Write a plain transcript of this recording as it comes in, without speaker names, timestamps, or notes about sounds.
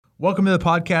Welcome to the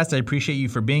podcast. I appreciate you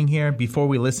for being here. Before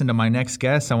we listen to my next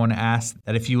guest, I want to ask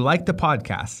that if you like the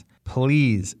podcast,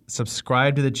 please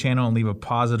subscribe to the channel and leave a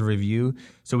positive review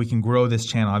so we can grow this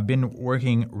channel. I've been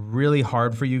working really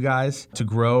hard for you guys to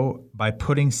grow by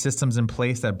putting systems in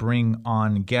place that bring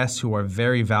on guests who are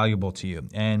very valuable to you.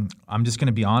 And I'm just going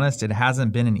to be honest, it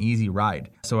hasn't been an easy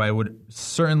ride. So I would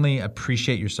certainly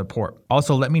appreciate your support.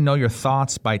 Also, let me know your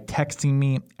thoughts by texting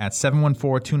me at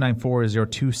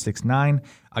 714-294-0269.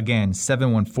 Again,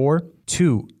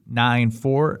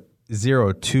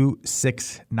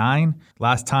 714-294-0269.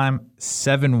 Last time,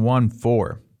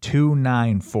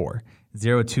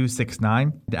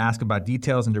 714-294-0269 to ask about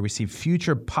details and to receive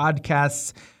future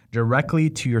podcasts directly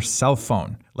to your cell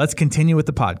phone. Let's continue with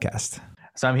the podcast.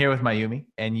 So I'm here with Mayumi,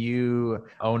 and you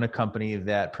own a company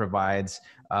that provides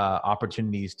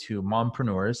opportunities to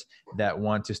mompreneurs that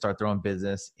want to start their own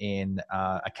business in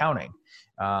accounting.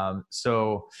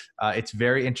 So it's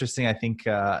very interesting. I think,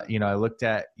 I you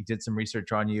did some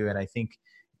research on you, and I think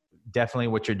definitely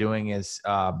what you're doing is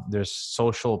there's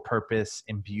social purpose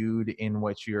imbued in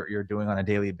what you're doing on a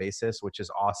daily basis, which is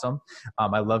awesome.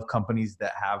 I love companies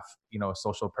that have, a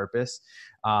social purpose.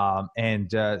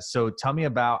 So tell me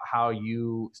about how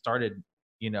you started,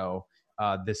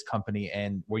 this company,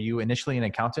 and were you initially an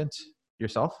accountant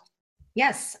yourself?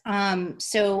 Yes.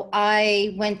 So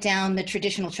I went down the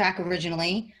traditional track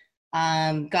originally,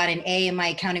 got an A in my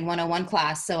accounting 101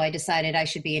 class. So I decided I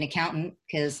should be an accountant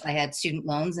because I had student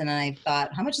loans, and I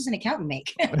thought, how much does an accountant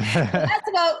make? So that's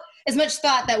about as much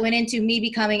thought that went into me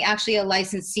becoming actually a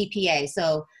licensed CPA.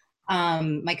 So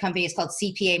my company is called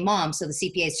CPA Mom. So the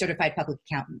CPA is Certified Public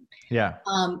Accountant. Yeah.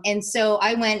 And so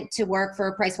I went to work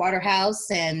for Price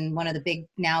Waterhouse and one of the big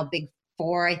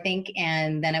four, I think.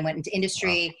 And then I went into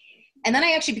industry. Wow. And then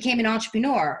I actually became an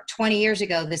entrepreneur 20 years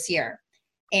ago this year.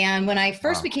 And when I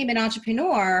first became an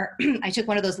entrepreneur, I took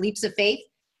one of those leaps of faith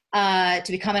to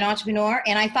become an entrepreneur.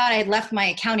 And I thought I had left my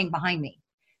accounting behind me.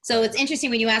 So it's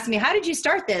interesting when you ask me, how did you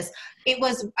start this?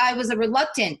 I was a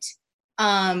reluctant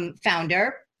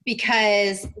founder,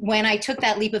 because when I took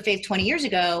that leap of faith 20 years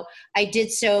ago, I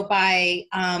did so by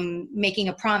making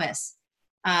a promise.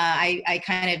 I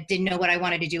kind of didn't know what I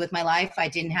wanted to do with my life. I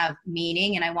didn't have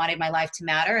meaning, and I wanted my life to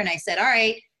matter. And I said, all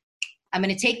right, I'm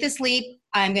going to take this leap.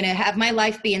 I'm going to have my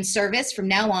life be in service from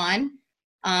now on.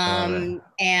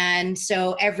 And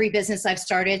so every business I've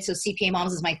started, so CPA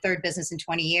Moms is my third business in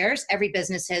 20 years. Every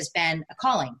business has been a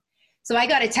calling. So I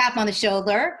got a tap on the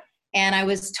shoulder, and I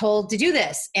was told to do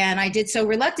this. And I did so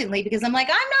reluctantly because I'm like,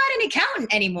 I'm not an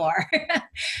accountant anymore.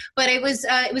 But it was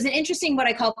an interesting, what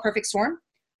I call perfect storm.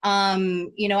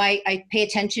 I pay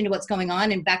attention to what's going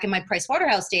on. And back in my Price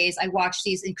Waterhouse days, I watched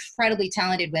these incredibly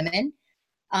talented women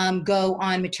go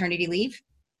on maternity leave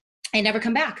and never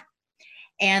come back.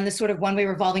 And the sort of one-way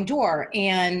revolving door.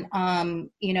 And,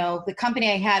 the company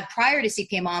I had prior to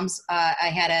CPA Moms, I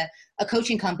had a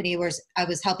coaching company where I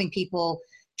was helping people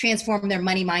transform their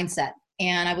money mindset.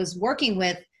 And I was working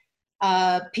with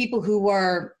people who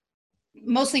were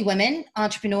mostly women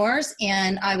entrepreneurs.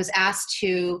 And I was asked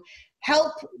to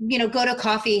help, go to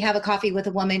have a coffee with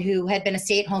a woman who had been a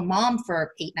stay-at-home mom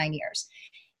for 8-9 years.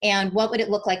 And what would it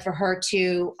look like for her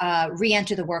to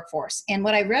re-enter the workforce? And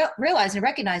what I realized and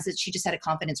recognized that she just had a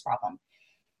confidence problem.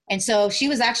 And so she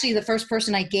was actually the first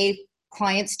person I gave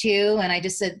clients to. And I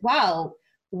just said, wow,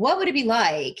 what would it be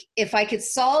like if I could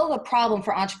solve a problem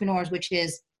for entrepreneurs, which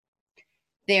is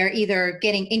they're either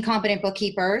getting incompetent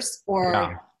bookkeepers,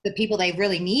 or the people they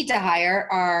really need to hire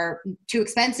are too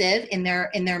expensive in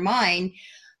their mind.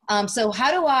 So how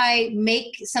do I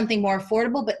make something more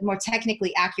affordable but more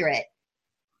technically accurate?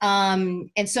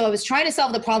 And so I was trying to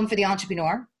solve the problem for the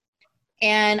entrepreneur.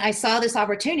 And I saw this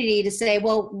opportunity to say,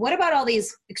 well, what about all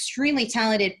these extremely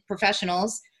talented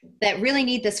professionals that really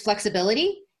need this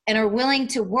flexibility and are willing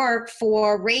to work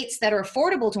for rates that are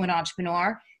affordable to an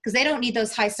entrepreneur because they don't need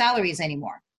those high salaries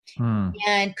anymore?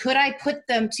 And could I put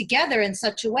them together in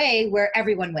such a way where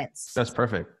everyone wins? That's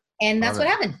perfect. And that's what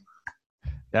happened.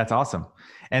 That's awesome.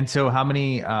 And so how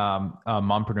many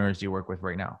mompreneurs do you work with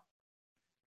right now?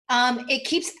 It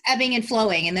keeps ebbing and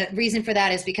flowing. And the reason for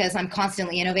that is because I'm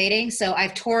constantly innovating. So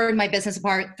I've torn my business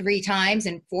apart 3 times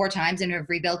and 4 times and have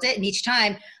rebuilt it. And each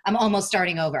time I'm almost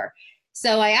starting over.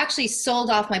 So I actually sold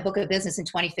off my book of business in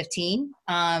 2015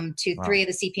 to 3 of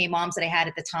the CPA moms that I had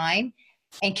at the time,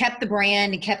 and kept the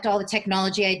brand and kept all the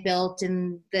technology I'd built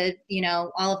and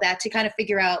all of that to kind of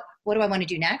figure out, what do I want to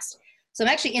do next? So I'm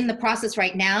actually in the process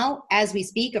right now, as we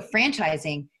speak, of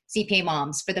franchising CPA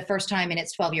Moms for the first time in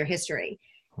its 12-year history.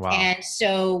 Wow. And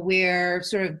so we're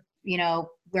sort of,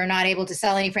 we're not able to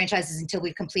sell any franchises until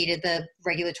we've completed the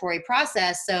regulatory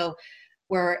process. So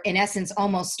we're in essence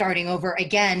almost starting over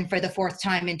again for the fourth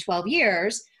time in 12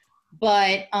 years.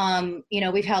 But,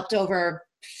 we've helped over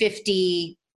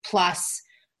 50 plus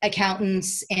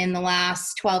accountants in the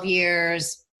last 12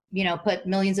 years, put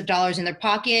millions of dollars in their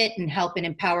pocket and help and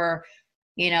empower,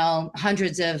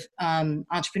 hundreds of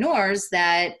entrepreneurs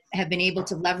that have been able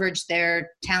to leverage their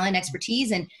talent,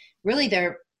 expertise, and really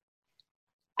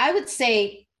I would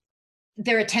say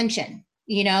their attention.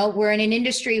 We're in an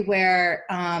industry where,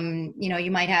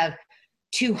 you might have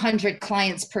 200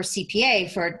 clients per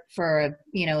CPA for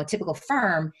a typical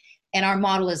firm. And our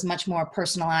model is much more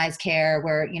personalized care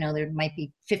where, there might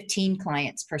be 15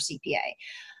 clients per CPA.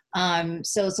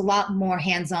 So it's a lot more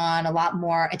hands-on, a lot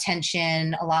more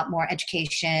attention, a lot more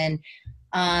education.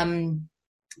 We're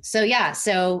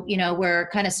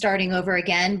kind of starting over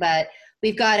again, but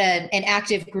we've got an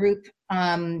active group,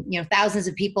 thousands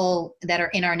of people that are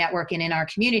in our network and in our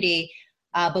community.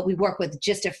 But we work with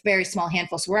just a very small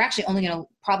handful. So we're actually only going to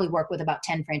probably work with about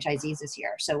 10 franchisees this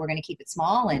year. So we're going to keep it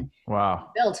small and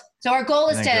build. So our goal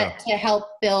is to help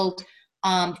build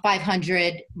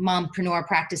 500 mompreneur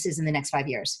practices in the next 5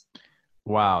 years.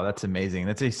 Wow, that's amazing.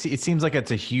 It seems like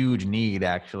it's a huge need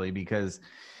actually, because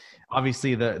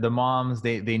obviously the moms,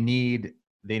 they need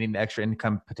extra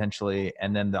income potentially.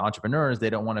 And then the entrepreneurs, they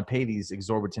don't want to pay these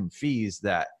exorbitant fees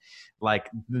that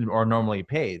are normally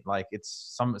paid. Like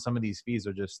it's some of these fees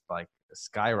are just like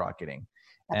skyrocketing.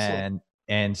 Absolutely.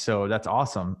 And so that's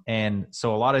awesome. And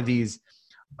so a lot of these,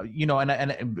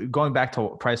 and going back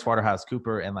to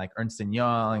PricewaterhouseCoopers and like Ernst &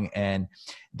 Young, and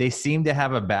they seem to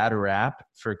have a bad rap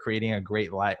for creating a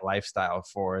great lifestyle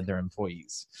for their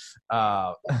employees.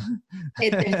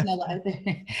 There's no,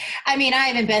 I mean, I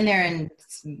haven't been there in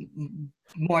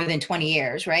more than 20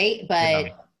 years, right?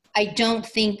 But I don't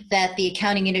think that the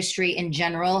accounting industry in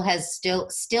general has still,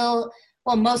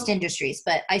 well, most industries,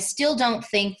 but I still don't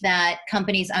think that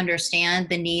companies understand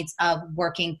the needs of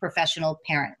working professional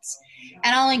parents.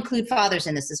 And I'll include fathers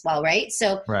in this as well, right?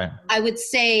 So I would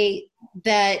say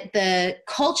that the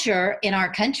culture in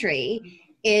our country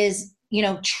is,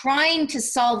 trying to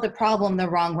solve the problem the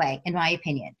wrong way, in my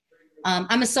opinion.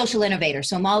 I'm a social innovator,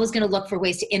 so I'm always going to look for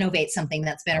ways to innovate something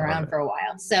that's been around for a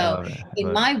while. So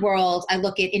in my world, I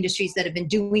look at industries that have been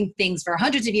doing things for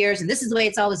hundreds of years, and this is the way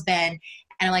it's always been.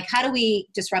 And I'm like, how do we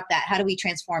disrupt that? How do we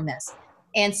transform this?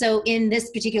 And so in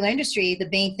this particular industry, the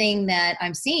main thing that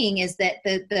I'm seeing is that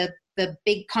the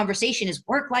big conversation is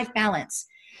work-life balance.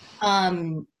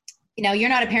 You're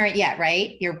not a parent yet,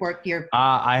 right?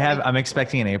 I'm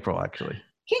expecting in April, actually.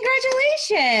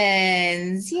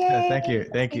 Congratulations. Yay.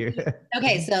 Thank you.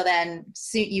 Okay. So then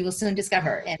you will soon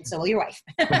discover, and so will your wife.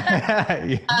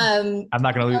 I'm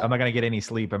not going to get any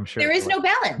sleep, I'm sure. There is no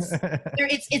balance. There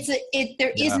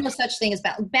is no such thing as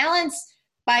balance. Balance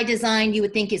by design, you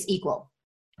would think, is equal.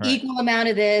 Right. Equal amount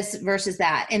of this versus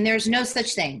that. And there's no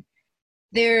such thing.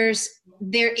 There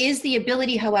is the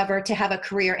ability, however, to have a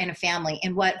career and a family.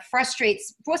 And what's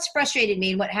frustrated me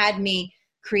and what had me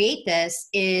create this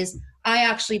is I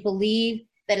actually believe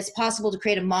that it's possible to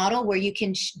create a model where you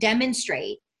can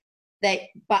demonstrate that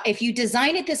if you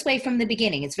design it this way from the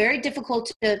beginning, it's very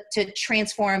difficult to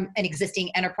transform an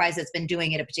existing enterprise that's been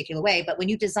doing it a particular way. But when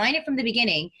you design it from the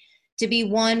beginning to be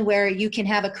one where you can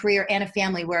have a career and a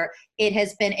family, where it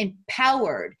has been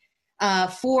empowered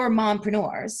for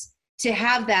mompreneurs to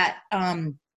have that,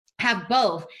 have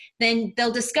both, then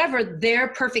they'll discover their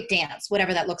perfect dance,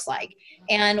 whatever that looks like.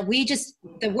 And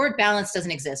the word balance doesn't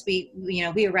exist. We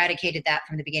eradicated that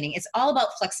from the beginning. It's all about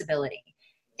flexibility.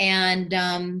 And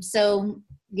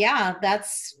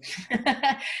that's,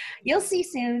 you'll see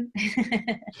soon.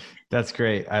 That's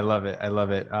great. I love it.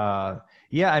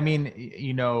 I mean,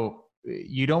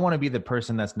 you don't want to be the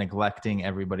person that's neglecting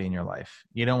everybody in your life.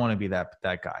 You don't want to be that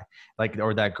guy,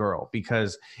 or that girl,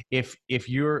 because if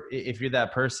you're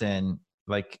that person,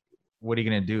 like, what are you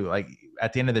going to do? Like,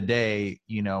 at the end of the day,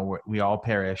 we all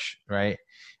perish, right?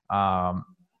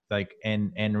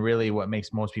 And really what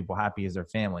makes most people happy is their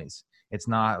families. It's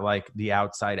not like the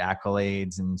outside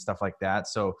accolades and stuff like that.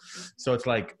 So it's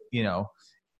like, you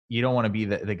don't want to be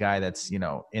the guy that's,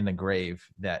 in the grave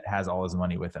that has all his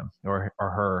money with him, or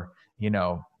her,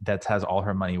 that has all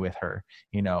her money with her,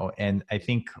 and I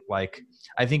think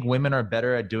women are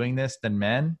better at doing this than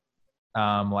men.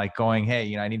 Like going,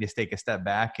 hey, I need to take a step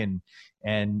back and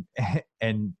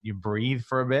you breathe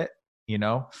for a bit,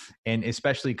 and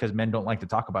especially because men don't like to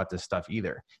talk about this stuff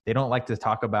either. They don't like to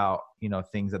talk about,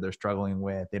 things that they're struggling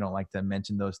with. They don't like to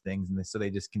mention those things. And so they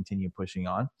just continue pushing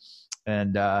on.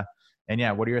 And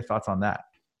yeah, what are your thoughts on that?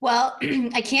 Well,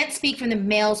 I can't speak from the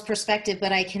male's perspective,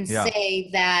 but I can say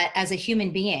that as a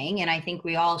human being, and I think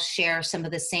we all share some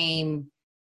of the same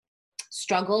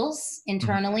struggles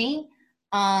internally.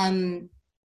 I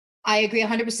agree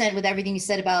 100% with everything you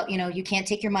said about, you can't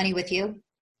take your money with you.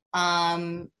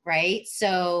 Right.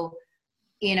 So,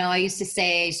 I used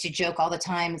to joke all the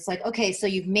time. It's like, okay, so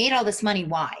you've made all this money.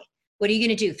 Why? What are you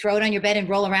going to do? Throw it on your bed and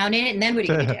roll around in it? And then what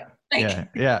are you going to do? Like,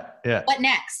 yeah. What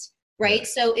next? Right. Yeah.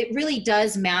 So it really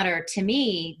does matter to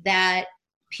me that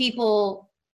people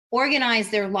organize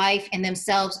their life and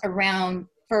themselves around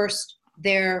first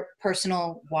their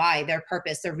personal why, their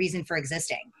purpose, their reason for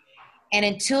existing. And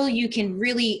until you can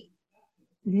really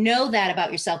know that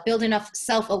about yourself, build enough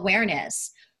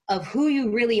self-awareness of who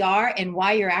you really are and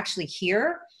why you're actually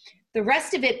here, the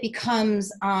rest of it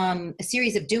becomes a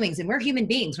series of doings. And we're human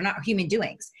beings. We're not human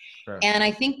doings. Sure. And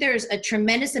I think there's a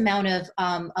tremendous amount of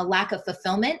a lack of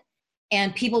fulfillment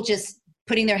and people just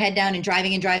putting their head down and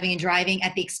driving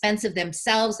at the expense of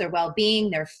themselves, their well-being,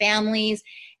 their families.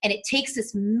 And it takes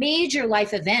this major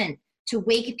life event to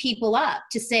wake people up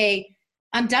to say,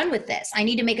 I'm done with this. I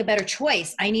need to make a better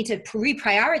choice. I need to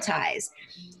reprioritize.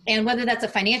 And whether that's a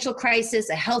financial crisis,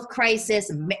 a health crisis,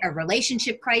 a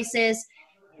relationship crisis,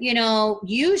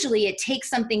 usually it takes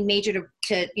something major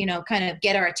to kind of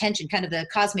get our attention, kind of the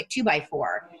cosmic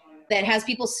 2x4 that has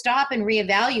people stop and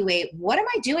reevaluate, what am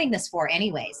I doing this for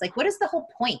anyways? Like, what is the whole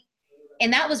point?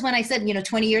 And that was when I said,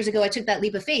 20 years ago, I took that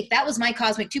leap of faith. That was my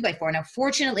cosmic 2x4. Now,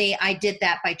 fortunately, I did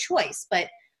that by choice, but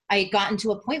I had gotten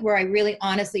to a point where I really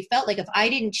honestly felt like if I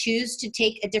didn't choose to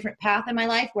take a different path in my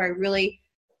life where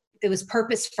it was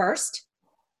purpose first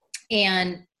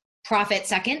and profit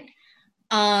second.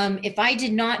 If I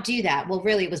did not do that, well,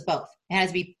 really it was both. It has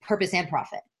to be purpose and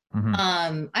profit.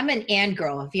 Mm-hmm. I'm an and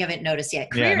girl, if you haven't noticed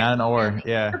yet. Career, not an or,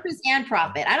 yeah. Purpose and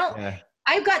profit.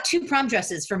 I've got 2 prom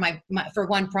dresses for for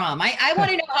one prom. I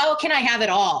want to know, how can I have it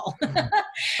all?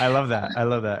 I love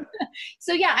that.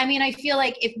 So yeah, I feel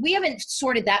like if we haven't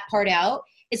sorted that part out,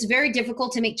 it's very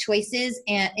difficult to make choices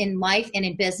in life and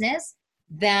in business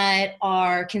that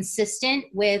are consistent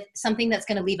with something that's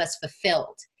going to leave us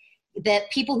fulfilled. That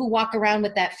people who walk around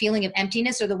with that feeling of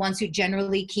emptiness are the ones who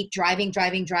generally keep driving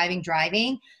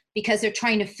because they're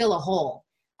trying to fill a hole.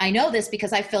 I know this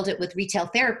because I filled it with retail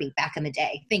therapy back in the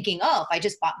day, thinking, if I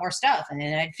just bought more stuff and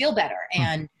then I'd feel better.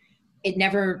 And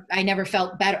I never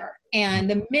felt better. And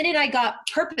the minute I got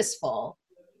purposeful,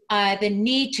 the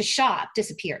need to shop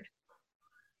disappeared.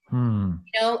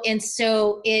 And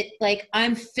so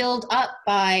I'm filled up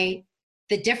by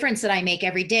the difference that I make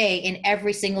every day in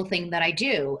every single thing that I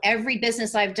do. Every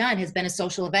business I've done has been a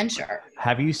social adventure.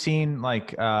 Have you seen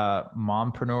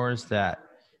mompreneurs that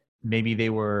maybe they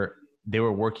were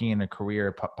working in a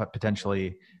career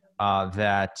potentially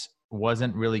that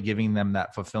wasn't really giving them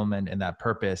that fulfillment and that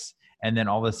purpose, and then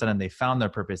all of a sudden they found their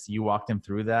purpose? You walked them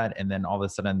through that, and then all of a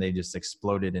sudden they just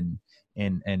exploded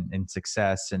in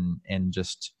success and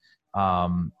just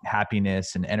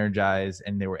happiness and energized,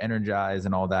 and they were energized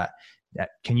and all that.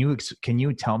 Can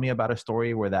you tell me about a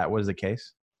story where that was the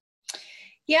case?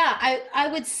 Yeah, I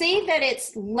would say that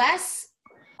it's less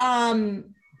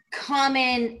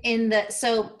common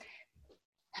so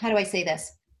how do I say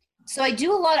this? So I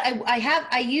do a lot.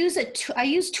 I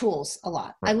use tools a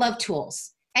lot. Right. I love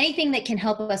tools. Anything that can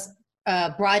help us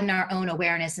broaden our own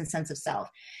awareness and sense of self.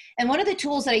 And one of the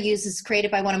tools that I use is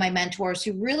created by one of my mentors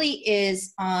who really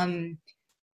is,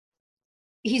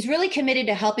 he's really committed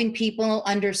to helping people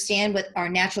understand what our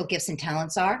natural gifts and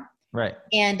talents are. Right.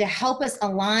 And to help us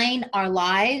align our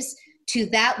lives to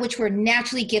that which we're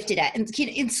naturally gifted at. And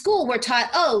in school, we're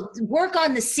taught, work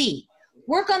on the C.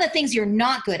 Work on the things you're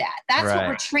not good at. That's right. What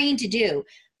we're trained to do.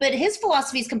 But his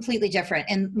philosophy is completely different.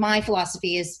 And my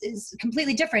philosophy is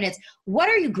completely different. It's, what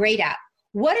are you great at?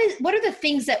 What are the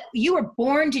things that you were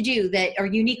born to do that are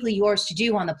uniquely yours to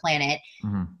do on the planet?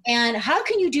 Mm-hmm. And how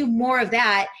can you do more of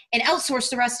that and outsource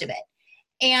the rest of it?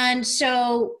 And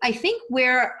so I think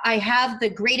where I have the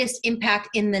greatest impact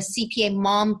in the CPA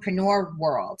mompreneur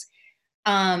world,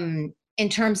 in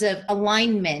terms of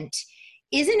alignment,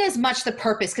 isn't as much the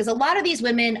purpose, because a lot of these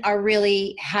women are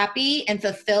really happy and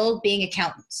fulfilled being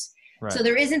accountants. Right. So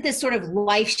there isn't this sort of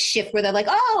life shift where they're like,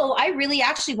 I really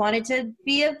actually wanted to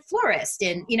be a florist.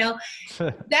 And,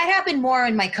 that happened more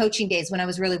in my coaching days when I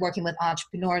was really working with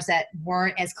entrepreneurs that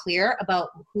weren't as clear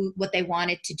about what they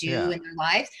wanted to do in their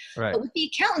lives. Right. But with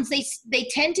the accountants, they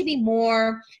tend to be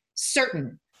more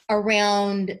certain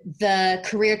around the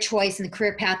career choice and the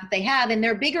career path that they have. And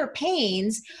their bigger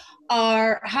pains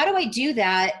are, how do I do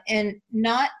that and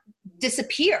not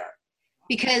disappear?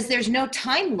 Because there's no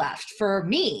time left for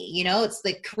me. It's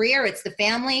the career, it's the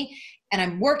family. and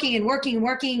I'm working and working and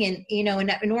working. And,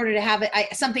 in order to have it,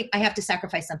 I have to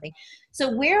sacrifice something. So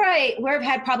where I've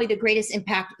had probably the greatest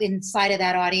impact inside of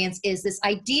that audience is this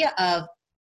idea of,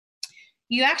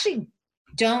 you actually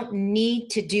don't need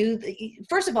to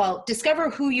first of all, discover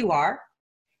who you are,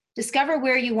 discover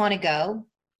where you want to go,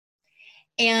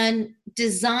 and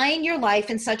design your life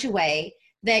in such a way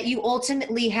that you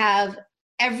ultimately have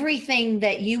everything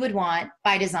that you would want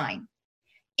by design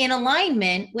in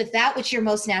alignment with that which you're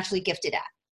most naturally gifted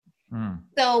at.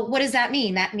 So what does that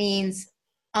mean? That means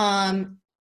so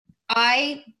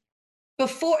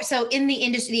in the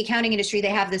industry, the accounting industry, they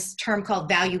have this term called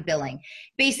value billing.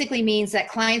 Basically means that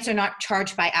clients are not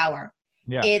charged by hour.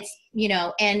 Yeah. It's,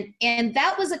 and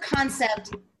that was a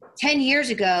concept 10 years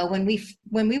ago when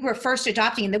we were first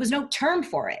adopting, and there was no term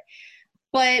for it.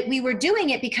 But we were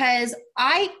doing it because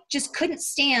I just couldn't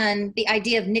stand the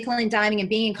idea of nickel and diming and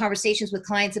being in conversations with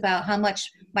clients about how much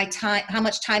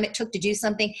time it took to do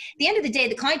something. At the end of the day,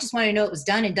 the client just wanted to know it was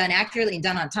done and done accurately and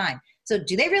done on time. So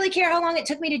do they really care how long it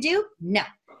took me to do? No.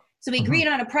 So we agreed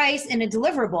on a price and a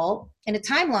deliverable and a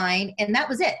timeline, and that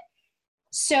was it.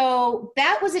 So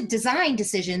that was a design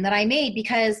decision that I made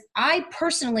because I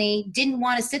personally didn't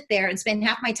want to sit there and spend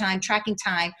half my time tracking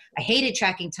time. I hated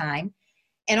tracking time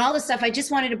and all this stuff. I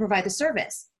just wanted to provide the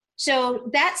service. So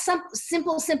that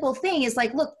simple thing is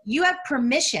like, look, you have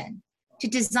permission to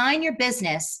design your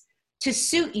business to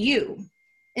suit you.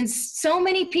 And so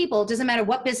many people, doesn't matter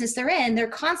what business they're in, they're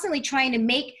constantly trying to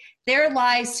make their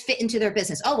lives fit into their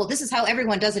business. Oh, well, this is how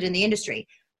everyone does it in the industry.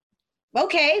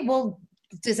 Okay, well,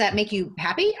 does that make you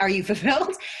happy? Are you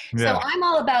fulfilled? Yeah. So I'm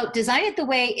all about design it the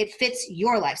way it fits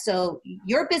your life. So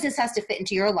your business has to fit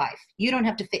into your life. You don't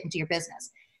have to fit into your business.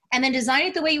 And then design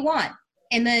it the way you want.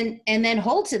 And then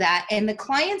hold to that. And the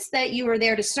clients that you are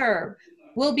there to serve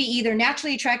will be either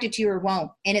naturally attracted to you or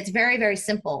won't. And it's very, very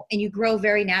simple. And you grow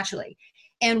very naturally.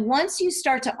 And once you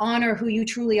start to honor who you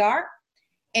truly are,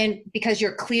 and because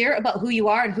you're clear about who you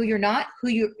are and who you're not, who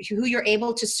you're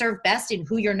able to serve best and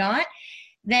who you're not,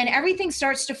 then everything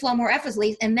starts to flow more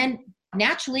effortlessly. And then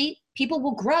naturally people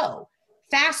will grow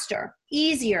faster,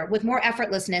 easier, with more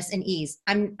effortlessness and ease.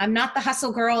 I'm not the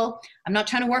hustle girl. I'm not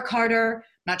trying to work harder.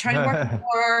 I'm not trying to work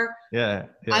more. Yeah.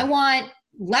 I want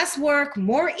less work,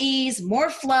 more ease, more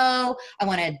flow. I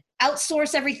want to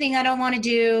outsource everything I don't want to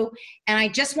do. And I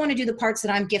just want to do the parts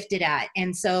that I'm gifted at.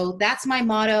 And so that's my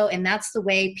motto. And that's the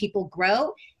way people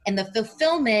grow. And the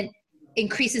fulfillment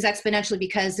increases exponentially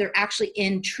because they're actually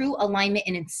in true alignment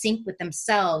and in sync with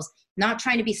themselves, not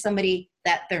trying to be somebody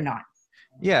that they're not.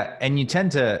 Yeah. And you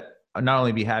tend to not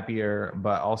only be happier,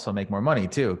 but also make more money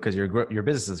too, because your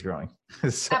business is growing.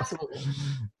 So, absolutely.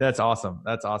 That's awesome.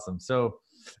 That's awesome. So,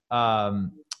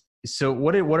 so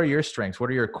what are your strengths? What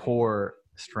are your core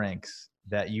strengths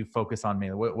that you focus on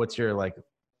mainly? What's your like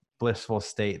blissful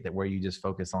state where you just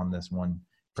focus on this one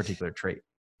particular trait?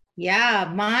 Yeah,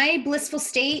 my blissful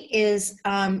state is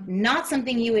not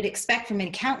something you would expect from an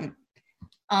accountant.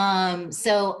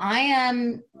 So I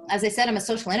am, as I said, I'm a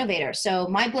social innovator. So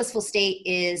my blissful state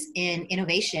is in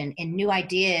innovation, in new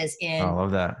ideas, in I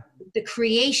love that. The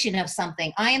creation of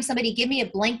something. I am somebody, give me a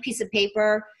blank piece of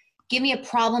paper, give me a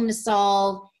problem to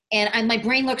solve. And my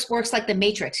brain works like the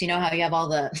Matrix. You know how you have all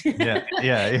the yeah.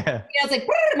 It's like,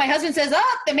 my husband says,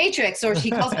 the Matrix, or he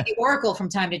calls me the Oracle from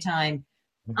time to time.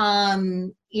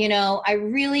 I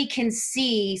really can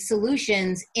see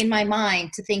solutions in my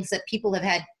mind to things that people have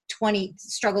had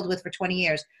struggled with for 20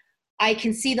 years. I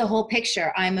can see the whole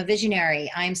picture. I'm a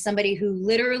visionary. I'm somebody who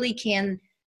literally can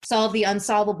solve the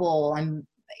unsolvable. I'm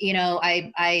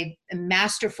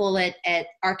masterful at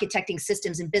architecting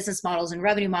systems and business models and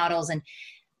revenue models and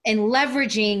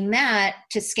leveraging that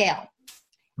to scale,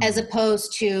 as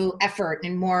opposed to effort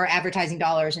and more advertising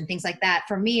dollars and things like that.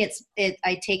 For me,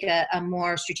 I take a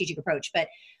more strategic approach, but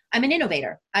I'm an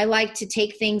innovator. I like to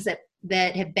take things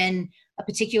that have been a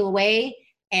particular way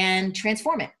and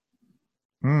transform it.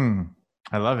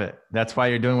 I love it. That's why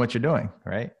you're doing what you're doing,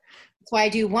 right? That's why I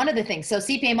do one of the things. So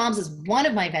CPA Moms is one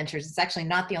of my ventures. It's actually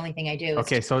not the only thing I do.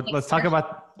 Okay. So let's talk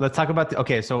about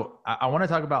so I want to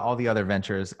talk about all the other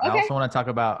ventures. Okay. I also want to talk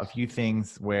about a few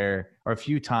things a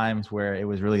few times where it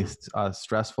was really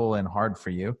stressful and hard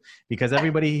for you, because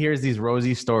everybody hears these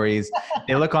rosy stories.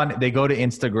 They go to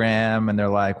Instagram and they're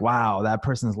like, wow, that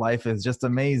person's life is just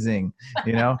amazing,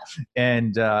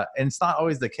 and it's not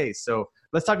always the case. So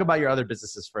let's talk about your other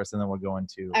businesses first, and then we'll go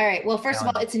into. All right. Well, first of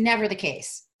all, it's never the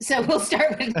case. So we'll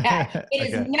start with that.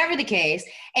 It is never the case.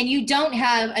 And you don't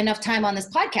have enough time on this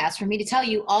podcast for me to tell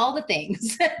you all the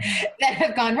things that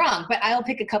have gone wrong, but I'll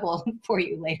pick a couple for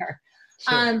you later.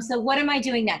 Sure. So what am I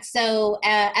doing next? So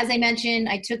as I mentioned,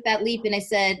 I took that leap and I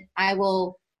said, I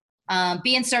will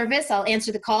Be in service. I'll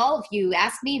answer the call. If you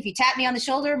ask me, if you tap me on the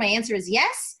shoulder, my answer is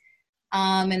yes.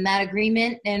 And that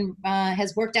agreement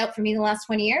has worked out for me the last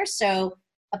 20 years. So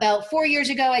about 4 years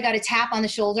ago, I got a tap on the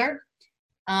shoulder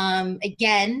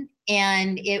again.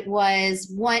 And it was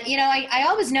one, I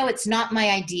always know it's not my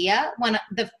idea. When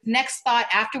the next thought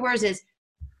afterwards is,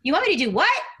 you want me to do what?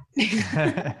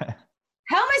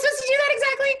 How am I supposed to do that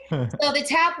exactly? So the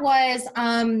tap was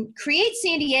create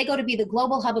San Diego to be the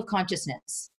global hub of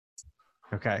consciousness.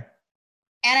 Okay.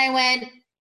 And I went,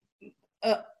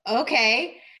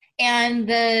 okay. And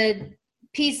the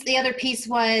other piece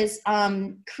was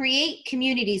create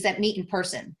communities that meet in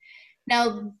person.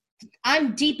 Now,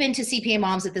 I'm deep into CPA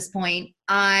moms at this point.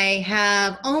 I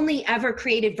have only ever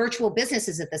created virtual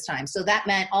businesses at this time. So that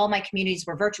meant all my communities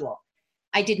were virtual.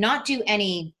 I did not do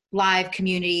any live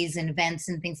communities and events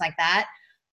and things like that.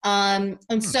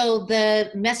 And so the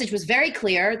message was very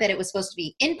clear that it was supposed to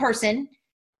be in person,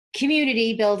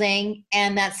 community building,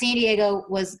 and that San Diego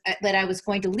was, that I was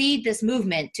going to lead this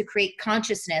movement to create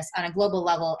consciousness on a global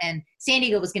level. And San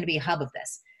Diego was going to be a hub of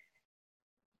this,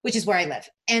 which is where I live.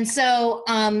 And so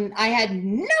I had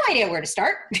no idea where to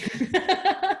start.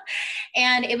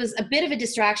 And it was a bit of a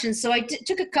distraction. So I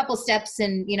took a couple steps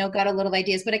and, got a little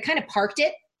ideas, but I kind of parked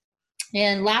it.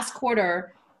 And last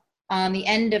quarter, the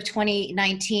end of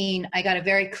 2019, I got a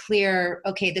very clear,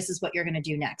 okay, this is what you're going to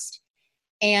do next.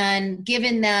 And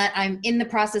given that I'm in the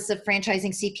process of franchising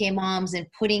CPA moms and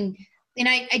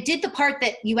I did the part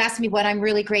that you asked me what I'm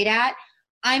really great at.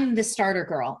 I'm the starter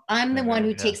girl. I'm the one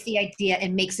who takes the idea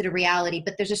and makes it a reality.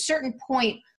 But there's a certain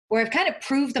point where I've kind of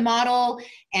proved the model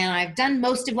and I've done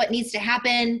most of what needs to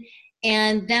happen.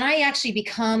 And then I actually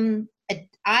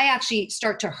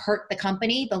start to hurt the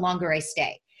company the longer I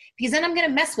stay, because then I'm going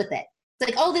to mess with it. It's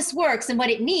like, oh, this works. And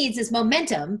what it needs is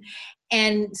momentum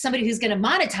and somebody who's going to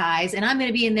monetize. And I'm going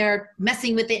to be in there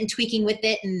messing with it and tweaking with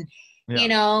it. And,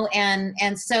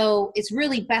 and so it's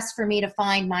really best for me to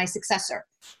find my successor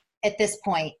at this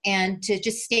point and to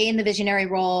just stay in the visionary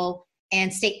role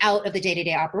and stay out of the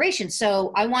day-to-day operation.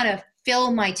 So I want to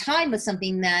fill my time with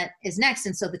something that is next.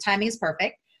 And so the timing is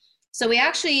perfect. So we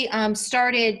actually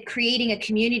started creating a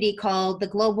community called the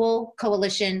Global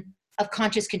Coalition of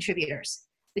Conscious Contributors.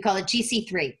 We call it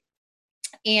GC3.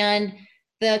 And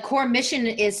the core mission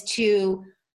is to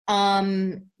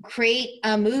create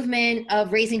a movement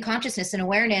of raising consciousness and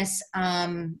awareness,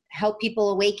 help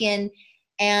people awaken,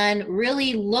 and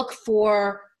really look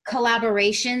for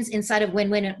collaborations inside of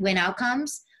win-win-win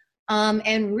outcomes,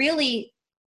 and really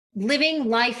living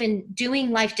life and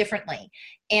doing life differently.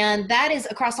 And that is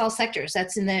across all sectors.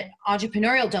 That's in the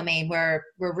entrepreneurial domain where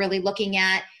we're really looking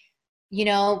at,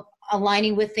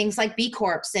 aligning with things like B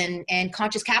Corps and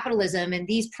conscious capitalism and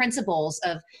these principles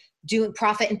of doing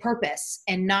profit and purpose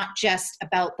and not just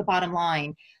about the bottom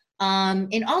line.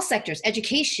 In all sectors,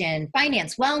 education,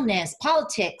 finance, wellness,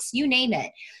 politics, you name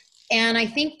it. And I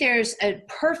think there's a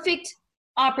perfect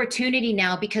opportunity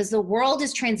now because the world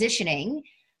is transitioning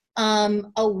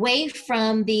away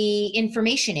from the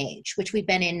information age, which we've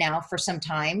been in now for some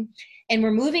time. And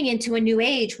we're moving into a new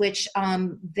age, which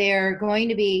there are going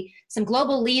to be some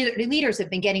global leaders have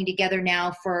been getting together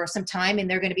now for some time. And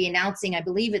they're going to be announcing, I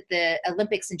believe, at the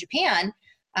Olympics in Japan,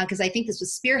 because I think this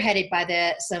was spearheaded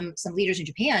by some leaders in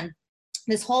Japan,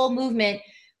 this whole movement,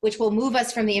 which will move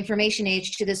us from the information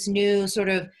age to this new sort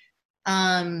of,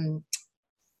 I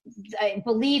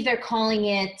believe they're calling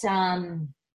it, the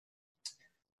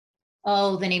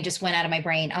name just went out of my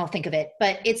brain. I'll think of it.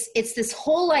 But it's this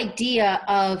whole idea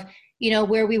of,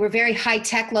 where we were very high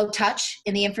tech, low touch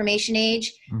in the information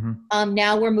age. Mm-hmm.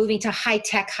 Now we're moving to high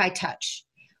tech, high touch,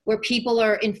 where people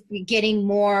are getting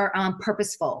more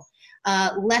purposeful,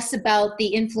 less about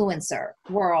the influencer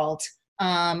world.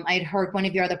 I'd heard one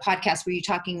of your other podcasts where you're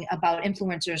talking about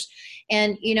influencers,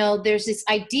 and there's this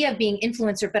idea of being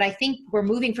influencer, but I think we're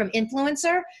moving from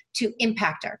influencer to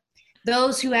impactor.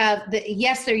 Those who have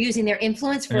they're using their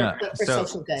influence for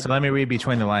social good. So let me read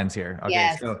between the lines here. Okay.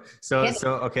 Yes. So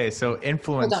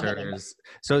influencers.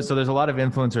 So there's a lot of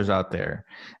influencers out there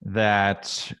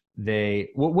that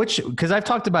because I've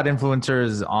talked about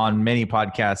influencers on many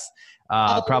podcasts.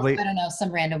 Probably, I don't know,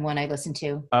 some random one I listened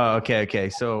to. Oh, okay.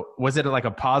 So was it like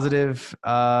a positive,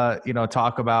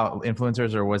 talk about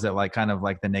influencers, or was it like kind of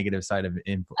like the negative side of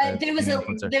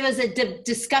influencer? There was a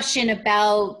discussion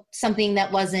about something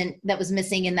that was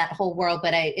missing in that whole world,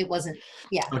 but it wasn't.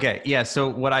 Yeah. Okay. Yeah. So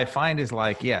what I find is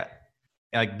like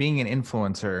being an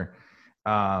influencer,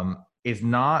 is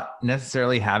not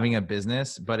necessarily having a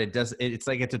business, but it's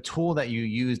like, it's a tool that you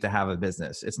use to have a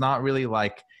business. It's not really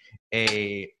like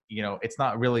it's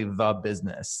not really the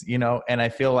business, and I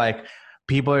feel like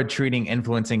people are treating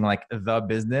influencing like the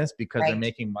business because they're Right.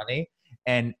 making money.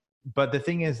 But the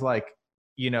thing is, like,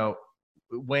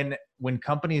 when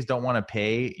companies don't want to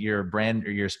pay your brand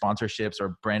or your sponsorships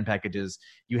or brand packages,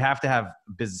 you have to have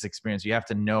business experience. You have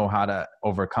to know how to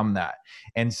overcome that.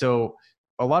 And so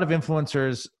a lot of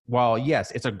influencers, while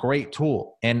yes, it's a great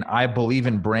tool, and I believe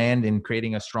in brand and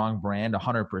creating a strong brand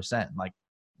 100%, like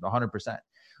 100%.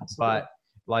 Absolutely. But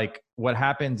like what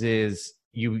happens is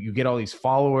you get all these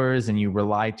followers and you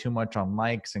rely too much on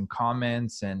likes and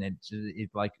comments, and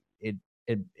it's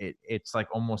like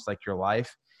almost like your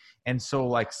life. And so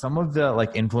like some of the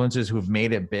like influencers who've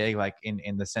made it big, like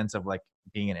in the sense of like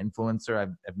being an influencer,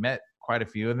 I've met quite a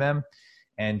few of them,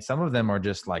 and some of them are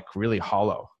just like really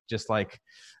hollow, just like,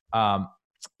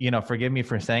 forgive me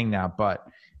for saying that, but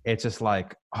it's just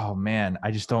like, oh man, I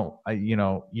just don't,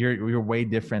 you're way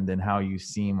different than how you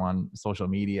seem on social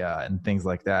media and things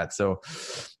like that. So,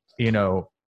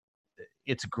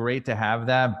 it's great to have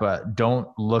that, but don't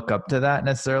look up to that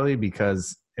necessarily,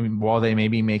 because I mean, while they may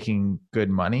be making good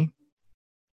money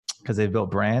because they've built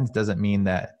brands, doesn't mean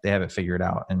that they have it figured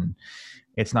out. And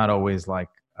it's not always like,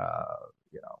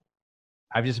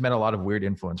 I've just met a lot of weird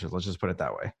influencers. Let's just put it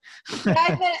that way.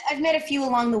 I've met a few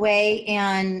along the way,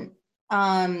 and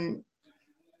at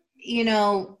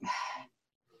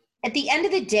the end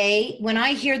of the day, when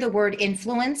I hear the word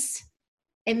influence,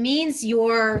 it means you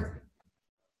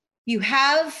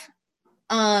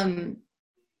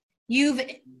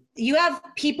have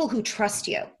people who trust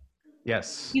you.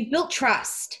 Yes. You've built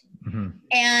trust. Mm-hmm.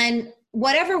 And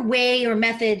whatever way or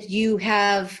method you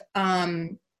have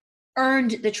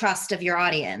earned the trust of your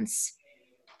audience,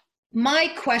 my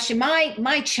question,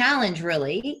 my challenge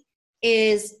really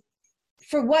is,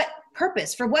 for what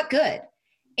purpose, for what good?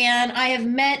 And I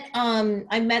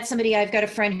met somebody, I've got a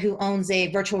friend who owns a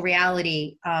virtual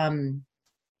reality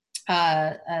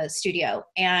studio.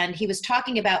 And he was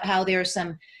talking about how there are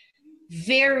some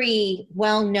very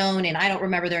well-known, and I don't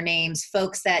remember their names,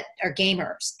 folks that are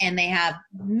gamers, and they have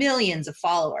millions of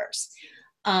followers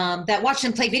that watch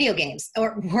them play video games,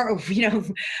 or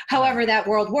however that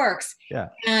world works. Yeah.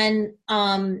 And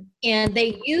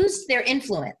they used their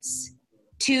influence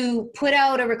to put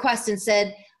out a request and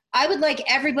said, I would like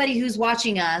everybody who's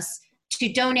watching us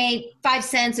to donate 5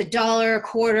 cents, $1, a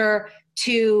quarter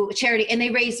to charity. And they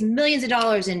raised millions of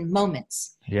dollars in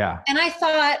moments. Yeah. And I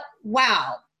thought,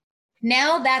 wow,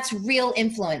 now that's real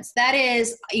influence. That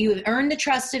is, you've earned the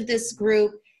trust of this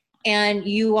group, and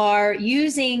you are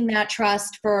using that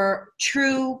trust for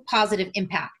true positive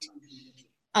impact.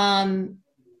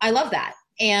 I love that.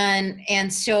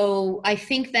 And so I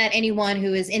think that anyone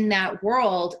who is in that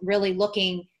world really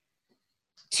looking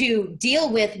to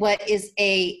deal with what is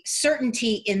a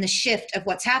certainty in the shift of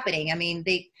what's happening. I mean,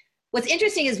 what's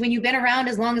interesting is when you've been around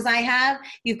as long as I have,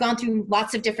 you've gone through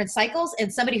lots of different cycles,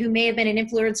 and somebody who may have been an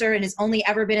influencer and has only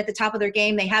ever been at the top of their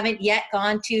game, they haven't yet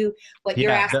gone to what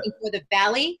you're asking for, the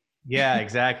valley. Yeah,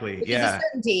 exactly. Which is a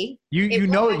certainty. You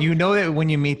know it when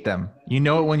you meet them. You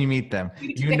know it when you meet them.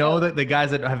 You know that the guys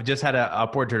that have just had an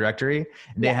upward trajectory,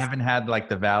 and they haven't had like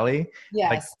the valley,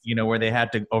 like where they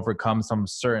had to overcome some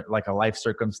certain, like a life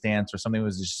circumstance or something that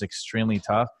was just extremely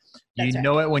tough. That's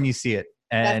know it when you see it,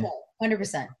 and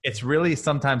 100%. It's really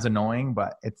sometimes annoying,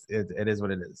 but it is what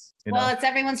it is. Well, it's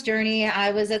everyone's journey. I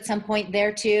was at some point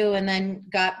there too, and then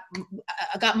got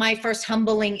my first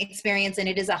humbling experience, and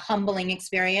it is a humbling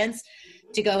experience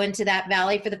to go into that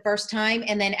valley for the first time.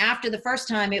 And then after the first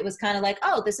time, it was kind of like,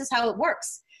 oh, this is how it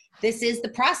works. This is the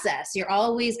process. You're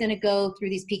always going to go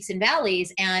through these peaks and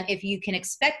valleys, and if you can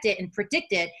expect it and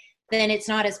predict it, then it's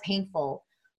not as painful.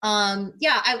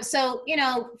 So,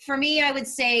 for me, I would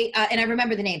say, and I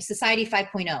remember the name, Society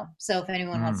 5.0. So if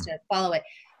anyone wants to follow it,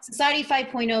 Society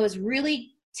 5.0 is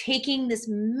really taking this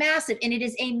massive, and it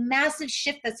is a massive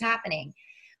shift that's happening,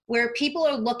 where people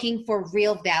are looking for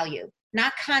real value,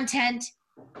 not content,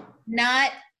 not,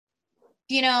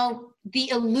 the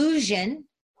illusion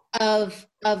of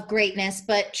greatness,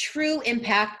 but true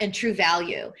impact and true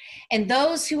value. And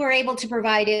those who are able to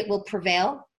provide it will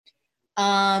prevail.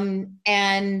 And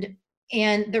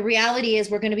the reality is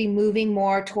we're going to be moving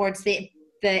more towards the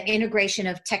integration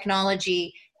of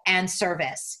technology and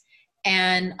service.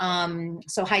 And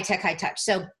so high tech, high touch.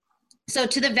 So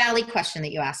to the valley question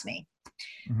that you asked me.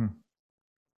 Mm-hmm.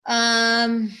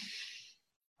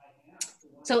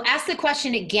 So ask the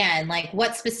question again, like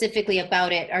what specifically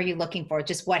about it are you looking for?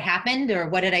 Just what happened, or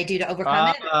what did I do to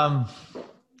overcome it?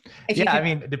 I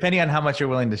mean, depending on how much you're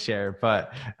willing to share,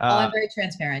 but I'm very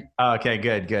transparent. Okay,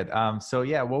 good. So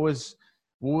yeah, what was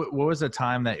the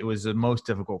time that it was the most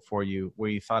difficult for you, where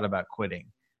you thought about quitting?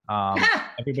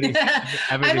 Everybody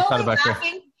thought about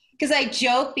quitting. because I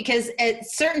joke because at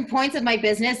certain points of my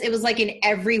business, it was like in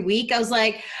every week, I was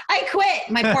like, I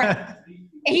quit. My poor,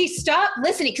 and he stopped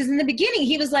listening because in the beginning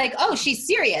he was like, oh, she's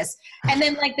serious. And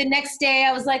then like the next day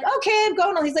I was like, okay, I'm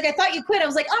going on. He's like, I thought you quit. I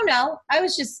was like, oh no, I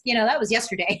was just, that was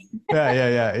yesterday.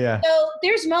 Yeah. So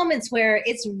there's moments where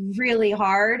it's really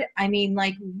hard. I mean,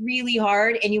 like really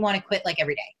hard, and you want to quit like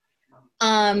every day.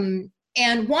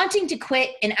 And wanting to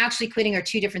quit and actually quitting are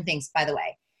two different things, by the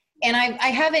way. And I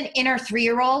have an inner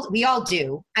 3-year-old. We all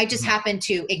do. I just happen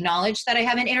to acknowledge that I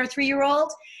have an inner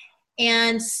 3-year-old.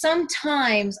 And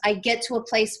sometimes I get to a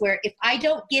place where if I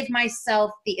don't give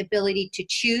myself the ability to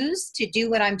choose to do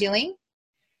what I'm doing,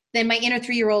 then my inner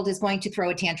 3-year-old is going to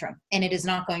throw a tantrum and it is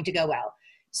not going to go well.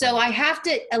 So I have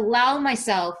to allow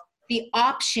myself the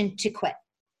option to quit,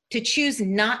 to choose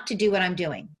not to do what I'm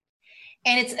doing.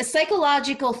 And it's a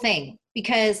psychological thing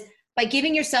because by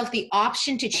giving yourself the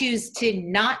option to choose to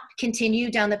not continue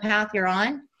down the path you're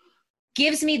on,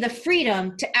 gives me the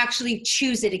freedom to actually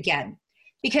choose it again.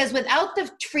 Because without the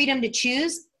freedom to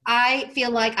choose, I feel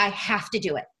like I have to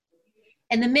do it.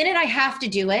 And the minute I have to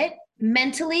do it,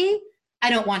 mentally,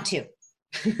 I don't want to.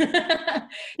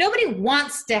 Nobody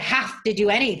wants to have to do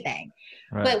anything.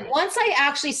 Right. But once I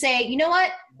actually say, you know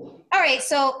what? All right,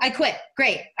 so I quit.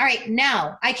 Great. All right,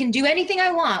 now I can do anything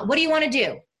I want. What do you want to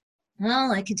do?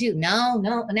 Well, I could do no.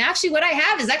 And actually what I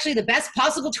have is actually the best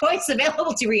possible choice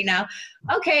available to me now.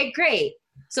 Okay, great.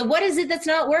 So what is it that's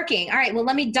not working? All right, well,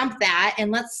 let me dump that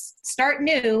and let's start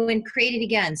new and create it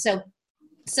again.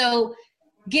 So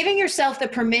giving yourself the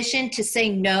permission to say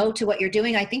no to what you're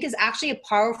doing, I think is actually a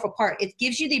powerful part. It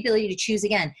gives you the ability to choose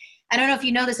again. I don't know if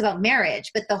you know this about marriage,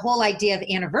 but the whole idea of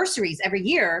anniversaries every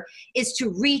year is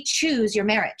to re-choose your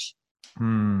marriage.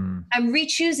 I'm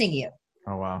re-choosing you.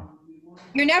 Oh, wow.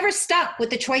 You're never stuck with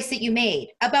the choice that you made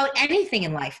about anything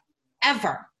in life,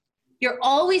 ever. You're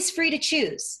always free to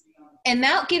choose. And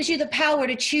that gives you the power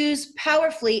to choose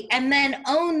powerfully and then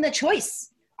own the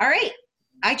choice. All right,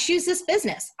 I choose this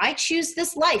business. I choose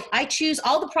this life. I choose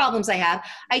all the problems I have.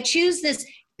 I choose this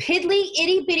piddly,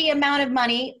 itty-bitty amount of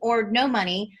money or no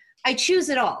money. I choose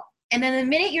it all. And then the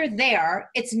minute you're there,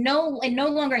 it no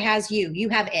longer has you. You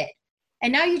have it.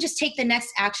 And now you just take the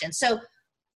next action. So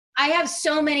I have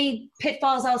so many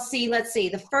pitfalls I'll see. Let's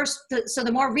see. So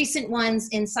the more recent ones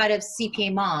inside of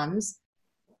CPA Moms.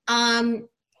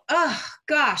 Oh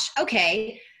gosh.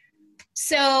 Okay.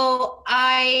 So all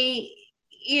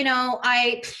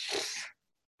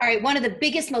right. One of the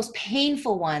biggest, most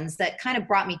painful ones that kind of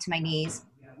brought me to my knees,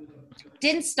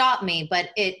 didn't stop me,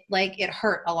 but it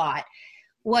hurt a lot,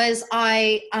 was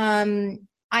I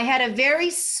had a very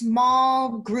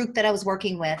small group that I was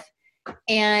working with.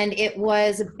 And it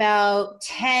was about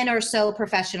 10 or so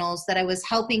professionals that I was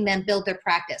helping them build their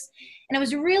practice. And I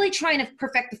was really trying to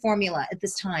perfect the formula at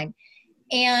this time.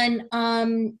 And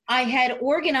I had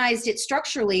organized it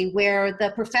structurally where the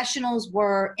professionals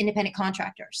were independent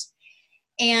contractors.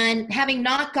 And having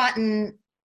not gotten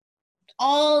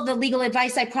all the legal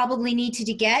advice I probably needed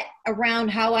to get around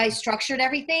how I structured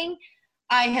everything,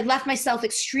 I had left myself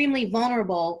extremely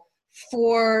vulnerable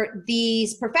for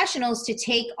these professionals to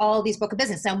take all these book of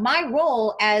business. Now, my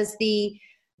role as the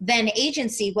then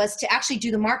agency was to actually do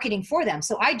the marketing for them.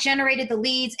 So I generated the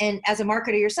leads, and as a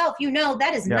marketer yourself,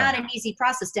 that is not an easy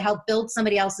process to help build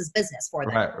somebody else's business for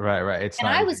them. Right.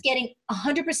 I was getting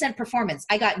 100% performance.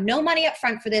 I got no money up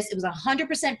front for this. It was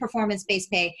 100%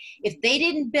 performance-based pay. If they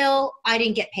didn't bill, I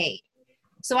didn't get paid.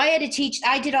 So I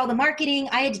did all the marketing.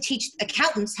 I had to teach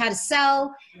accountants how to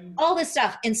sell, all this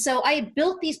stuff. And so I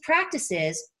built these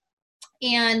practices,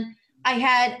 and I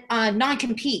had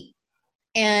non-compete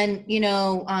and,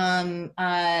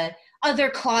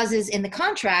 other clauses in the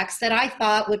contracts that I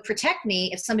thought would protect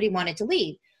me if somebody wanted to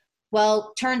leave.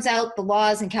 Well, turns out the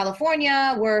laws in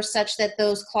California were such that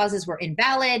those clauses were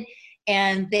invalid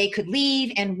and they could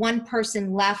leave. And one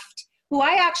person left, who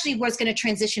I actually was going to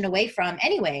transition away from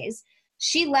anyways.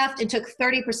 She left and took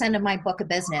 30% of my book of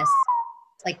business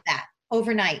like that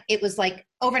overnight. It was like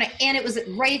overnight. And it was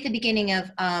right at the beginning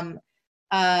of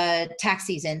tax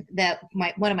season that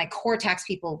one of my core tax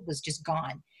people was just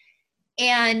gone.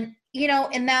 And,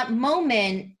 in that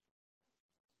moment,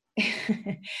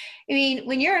 I mean,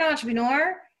 when you're an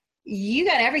entrepreneur, you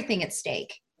got everything at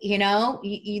stake,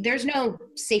 there's no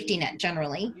safety net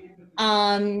generally.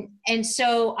 And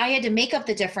so I had to make up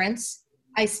the difference.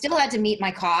 I still had to meet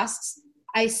my costs.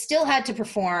 I still had to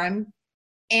perform.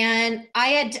 And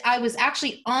I was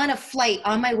actually on a flight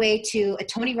on my way to a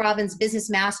Tony Robbins Business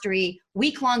Mastery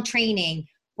week-long training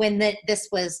when this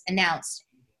was announced.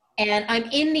 And I'm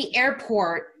in the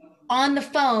airport on the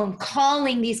phone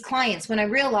calling these clients when I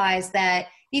realized that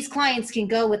these clients can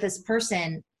go with this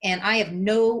person and I have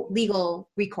no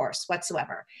legal recourse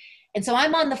whatsoever. And so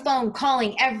I'm on the phone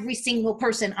calling every single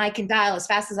person I can dial as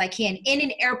fast as I can in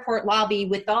an airport lobby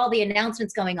with all the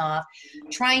announcements going off,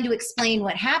 trying to explain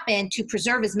what happened to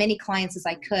preserve as many clients as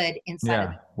I could inside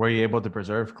of it. Were you able to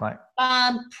preserve clients?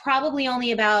 Probably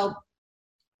only about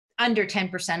under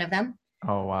 10% of them.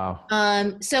 Oh,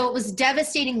 wow. So it was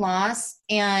devastating loss,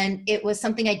 and it was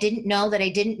something I didn't know that I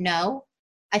didn't know.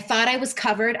 I thought I was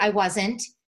covered. I wasn't.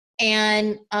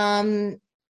 And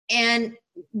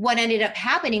what ended up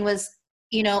happening was,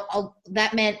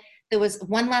 that meant there was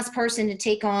one less person to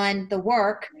take on the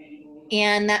work.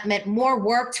 And that meant more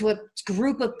work to a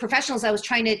group of professionals I was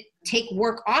trying to take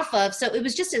work off of. So it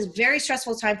was just a very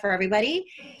stressful time for everybody.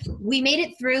 We made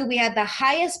it through. We had the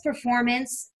highest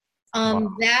performance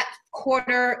that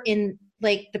quarter in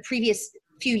like the previous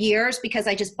few years, because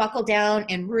I just buckled down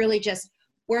and really just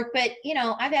worked. But,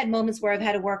 I've had moments where I've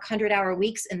had to work 100-hour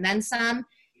weeks and then some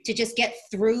to just get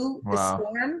through the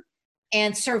storm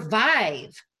and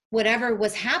survive whatever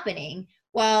was happening.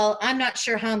 Well, I'm not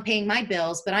sure how I'm paying my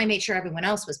bills, but I made sure everyone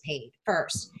else was paid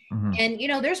first. Mm-hmm. And,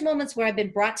 there's moments where I've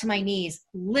been brought to my knees,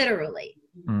 literally,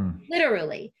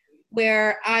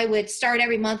 where I would start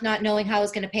every month not knowing how I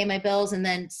was going to pay my bills, and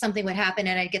then something would happen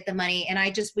and I'd get the money, and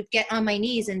I just would get on my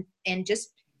knees and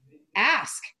just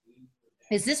ask,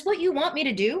 is this what you want me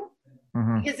to do?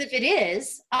 Mm-hmm. Because if it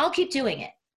is, I'll keep doing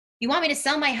it. You want me to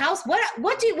sell my house? What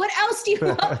else do you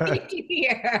want me to do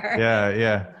here?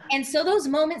 Yeah. And so those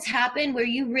moments happen where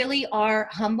you really are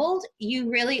humbled. You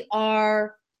really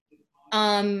are,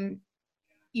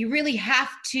 you really have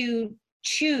to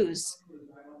choose,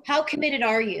 how committed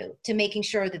are you to making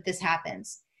sure that this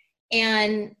happens?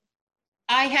 And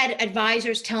I had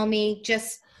advisors tell me,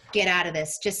 just get out of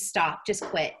this, just stop, just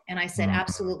quit. And I said,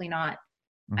 absolutely not.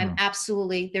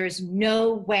 There's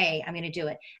no way I'm going to do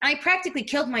it. And I practically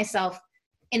killed myself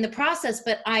in the process.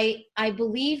 But I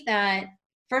believe that,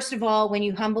 first of all, when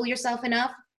you humble yourself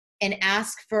enough and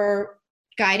ask for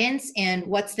guidance and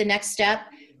what's the next step,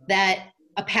 that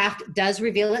a path does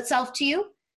reveal itself to you,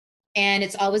 and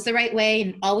it's always the right way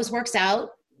and always works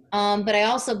out. But I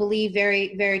also believe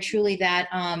very, very truly that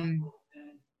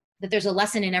there's a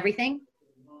lesson in everything,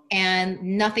 and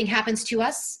nothing happens to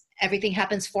us. Everything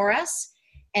happens for us.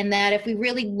 And that if we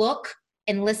really look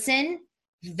and listen,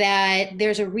 that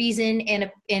there's a reason,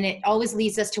 and it always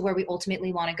leads us to where we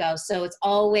ultimately want to go. So it's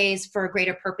always for a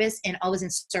greater purpose and always in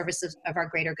service of our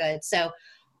greater good. So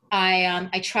I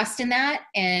trust in that.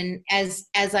 And as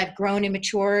I've grown and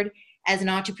matured as an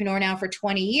entrepreneur now for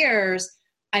 20 years,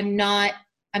 I'm not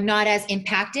as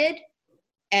impacted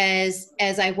as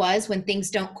I was when things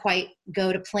don't quite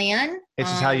go to plan. It's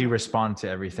just how you respond to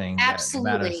everything.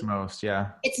 Absolutely. That matters most. Yeah.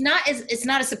 It's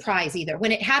not a surprise either.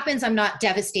 When it happens, I'm not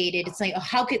devastated. It's like, oh,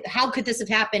 how could this have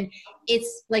happened?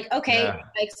 It's like, okay, I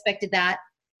expected that.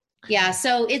 Yeah.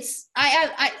 So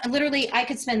I literally, I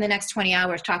could spend the next 20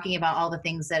 hours talking about all the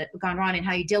things that have gone wrong and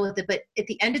how you deal with it. But at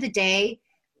the end of the day,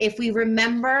 if we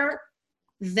remember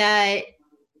that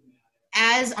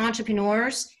as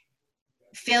entrepreneurs,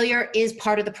 failure is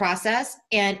part of the process,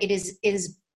 and it is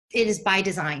by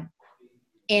design.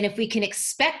 And if we can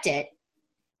expect it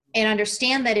and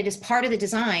understand that it is part of the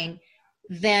design,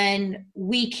 then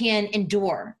we can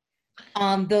endure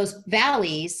those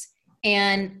valleys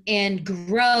and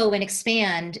grow and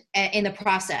expand in the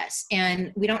process.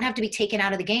 And we don't have to be taken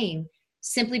out of the game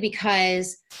simply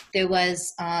because there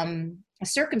was a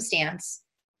circumstance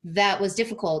that was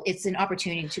difficult. It's an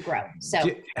opportunity to grow. So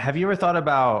have you ever thought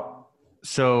about,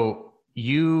 in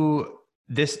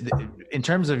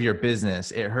terms of your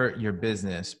business, it hurt your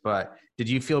business, but did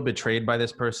you feel betrayed by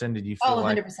this person? Did you feel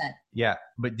 100%. Yeah.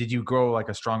 But did you grow like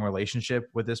a strong relationship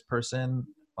with this person?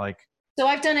 So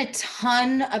I've done a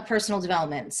ton of personal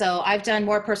development. So I've done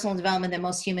more personal development than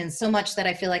most humans, so much that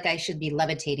I feel like I should be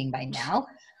levitating by now.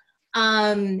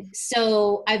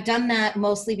 So I've done that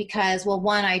mostly because, well,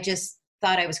 one, I just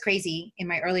thought I was crazy in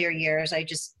my earlier years. I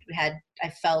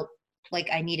felt like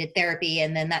I needed therapy,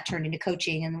 and then that turned into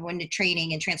coaching and went into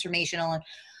training and transformational and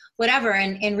whatever.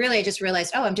 And really I just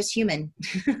realized, I'm just human.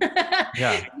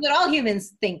 Yeah. What all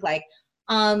humans think like.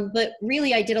 But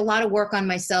really I did a lot of work on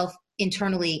myself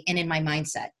internally and in my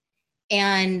mindset.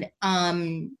 And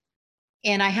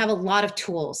I have a lot of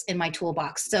tools in my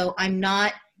toolbox. So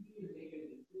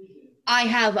I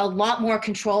have a lot more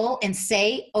control and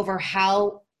say over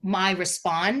how I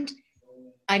respond.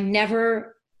 I'm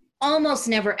almost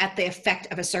never at the effect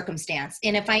of a circumstance.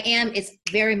 And if I am, it's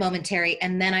very momentary.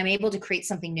 And then I'm able to create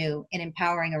something new and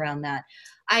empowering around that.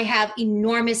 I have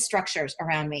enormous structures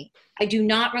around me. I do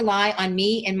not rely on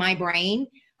me and my brain.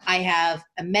 I have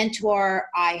a mentor.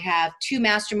 I have 2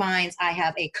 masterminds. I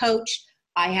have a coach.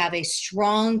 I have a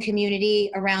strong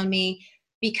community around me,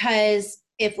 because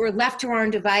if we're left to our own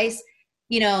device,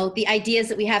 the ideas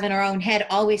that we have in our own head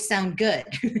always sound good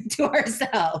to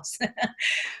ourselves.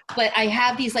 But I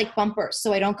have these like bumpers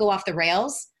so I don't go off the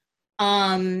rails,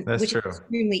 That's which true. is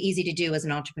extremely easy to do as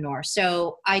an entrepreneur.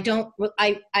 So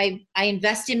I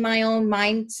invest in my own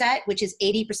mindset, which is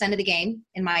 80% of the game,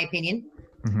 in my opinion.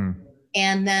 Mm-hmm.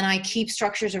 And then I keep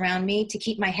structures around me to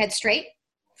keep my head straight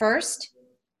first,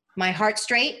 my heart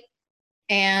straight.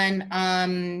 And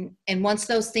once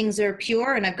those things are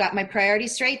pure and I've got my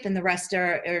priorities straight, then the rest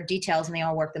are details, and they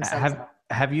all work themselves out.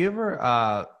 Have you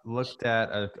ever looked at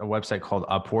a website called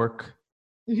Upwork?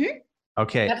 Mm-hmm.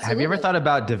 Okay. Absolutely. Have you ever thought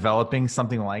about developing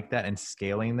something like that and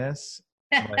scaling this?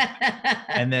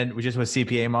 And then just with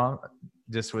CPA mom,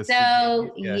 just with.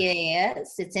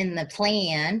 Yes, it's in the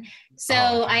plan. So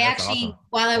I actually, awesome.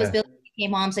 while I was building CPA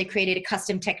Moms, I created a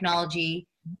custom technology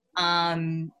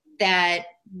that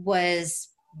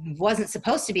wasn't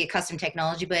supposed to be a custom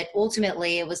technology, but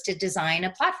ultimately it was to design a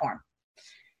platform.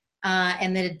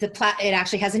 And it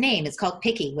actually has a name. It's called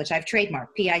Pickee, which I've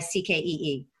trademarked,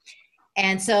 Pickee.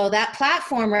 And so that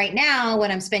platform right now,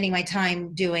 what I'm spending my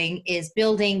time doing is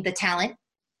building the talent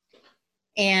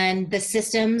and the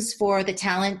systems for the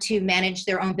talent to manage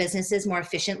their own businesses more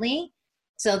efficiently,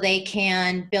 so they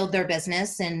can build their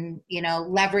business and,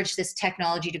 leverage this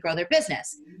technology to grow their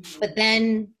business. But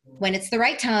then when it's the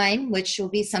right time, which will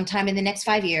be sometime in the next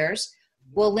 5 years,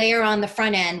 we'll layer on the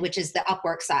front end, which is the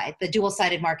Upwork side, the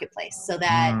dual-sided marketplace, so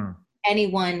that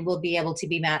anyone will be able to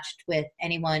be matched with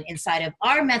anyone inside of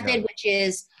our method, which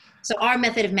is, so our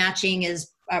method of matching is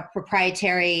a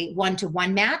proprietary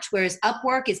 1-to-1 match, whereas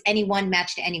Upwork is anyone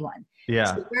match to anyone.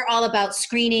 Yeah. So we're all about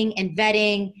screening and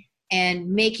vetting and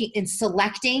making and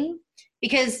selecting,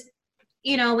 because,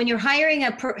 when you're hiring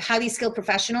a highly skilled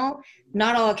professional,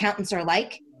 not all accountants are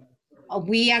alike.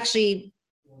 We actually,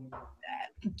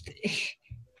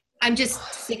 I'm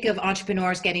just sick of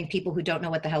entrepreneurs getting people who don't know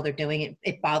what the hell they're doing.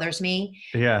 It bothers me.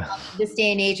 Yeah. This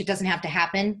day and age, it doesn't have to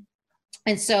happen.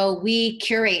 And so we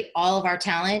curate all of our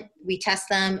talent. We test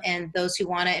them, and those who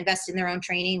want to invest in their own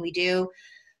training, we do.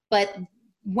 But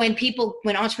when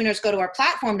entrepreneurs go to our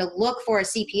platform to look for a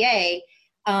CPA,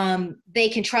 they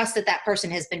can trust that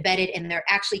person has been vetted and they're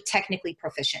actually technically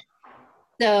proficient.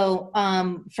 So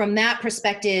from that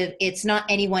perspective, it's not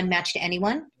anyone matched to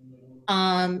anyone.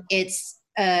 It's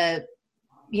a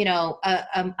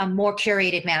more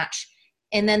curated match.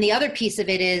 And then the other piece of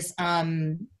it is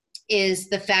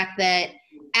the fact that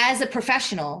as a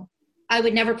professional, I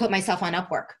would never put myself on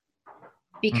Upwork,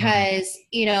 because,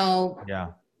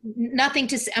 nothing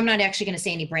to say, I'm not actually going to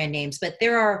say any brand names, but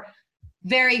there are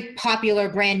very popular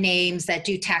brand names that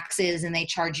do taxes, and they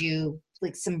charge you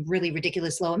like some really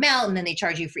ridiculous low amount, and then they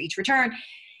charge you for each return.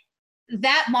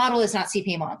 That model is not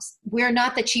CPA Moms. We're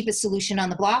not the cheapest solution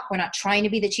on the block. We're not trying to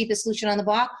be the cheapest solution on the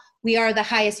block. We are the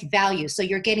highest value. So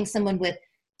you're getting someone with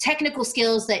technical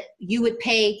skills that you would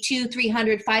pay $200,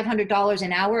 $300, $500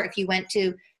 an hour if you went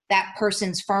to that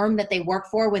person's firm that they work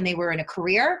for when they were in a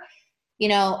career.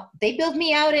 They build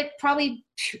me out at probably,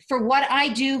 for what I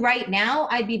do right now,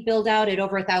 I'd be billed out at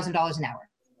over $1,000 an hour.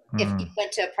 If you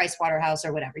went to Price Waterhouse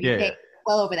or whatever, you pay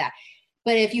well over that.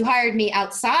 But if you hired me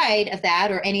outside of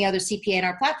that, or any other CPA in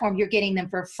our platform, you're getting them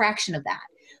for a fraction of that.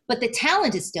 But the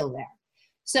talent is still there.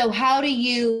 So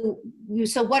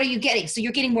so what are you getting? So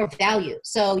you're getting more value.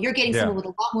 So you're getting someone with a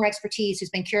lot more expertise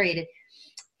who's been curated.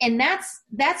 And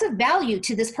that's a value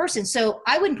to this person. So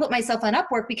I wouldn't put myself on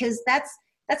Upwork, because that's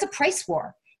a price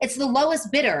war. It's the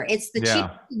lowest bidder. It's the cheap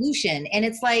solution. And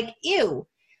it's like, ew.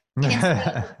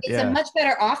 It's a much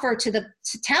better offer to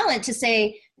talent to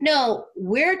say, no,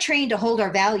 we're trained to hold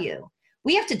our value.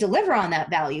 We have to deliver on that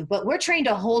value, but we're trained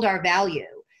to hold our value,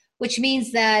 which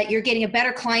means that you're getting a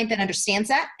better client that understands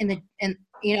that, and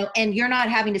you're not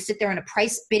having to sit there in a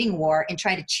price bidding war and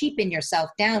try to cheapen yourself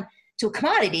down to a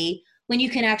commodity when you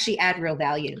can actually add real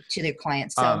value to their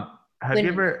clients. So have you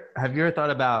ever thought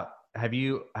about, have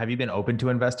you been open to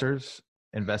investors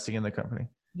investing in the company?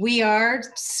 We are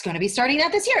going to be starting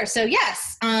that this year. So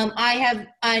yes, I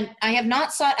have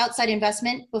not sought outside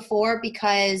investment before,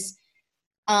 because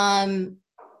when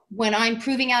I'm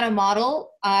proving out a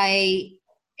model,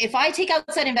 if I take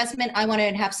outside investment, I want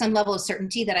to have some level of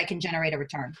certainty that I can generate a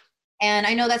return. And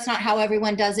I know that's not how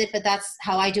everyone does it, but that's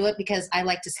how I do it, because I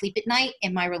like to sleep at night,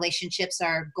 and my relationships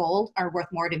are gold, are worth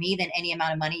more to me than any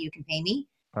amount of money you can pay me.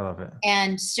 I love it.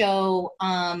 And so,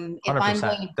 if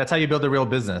 100%. That's how you build a real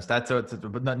business. Not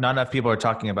enough people are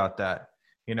talking about that.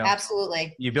 You know,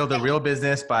 Absolutely. you build a real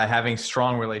business by having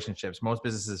strong relationships. Most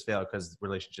businesses fail because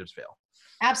relationships fail.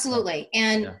 Absolutely.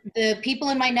 And the people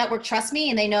in my network trust me,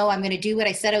 and they know I'm going to do what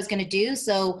I said I was going to do.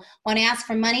 So when I ask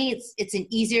for money, it's an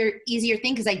easier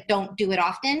thing because I don't do it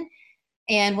often.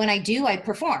 And when I do, I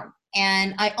perform.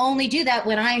 And I only do that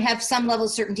when I have some level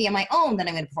of certainty on my own that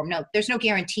I'm going to perform. No, there's no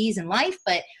guarantees in life,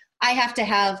 but I have to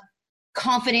have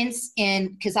confidence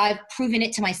in, because I've proven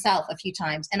it to myself a few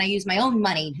times, and I use my own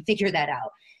money to figure that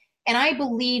out. And I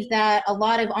believe that a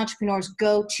lot of entrepreneurs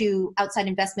go to outside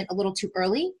investment a little too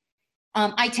early.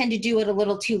 I tend to do it a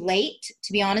little too late,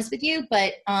 to be honest with you,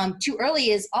 but too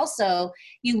early is also,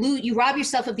 you rob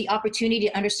yourself of the opportunity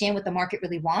to understand what the market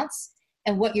really wants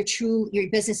and what your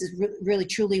business is really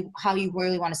truly how you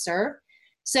really want to serve.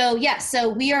 So so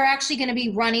we are actually going to be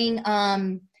running,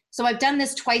 so I've done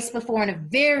this twice before on a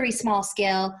very small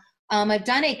scale. I've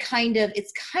done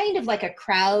it's kind of like a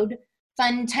crowd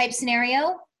fund type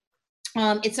scenario.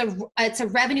 It's a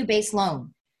revenue-based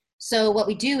loan. So what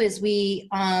we do is we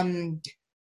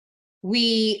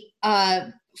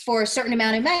for a certain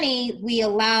amount of money, we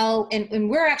allow, and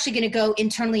we're actually going to go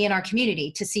internally in our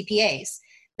community to CPAs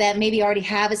that maybe already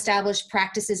have established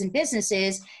practices and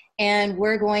businesses. And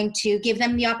we're going to give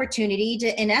them the opportunity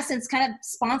to, in essence, kind of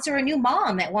sponsor a new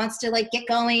mom that wants to like get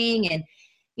going. And,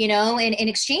 you know, and in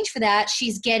exchange for that,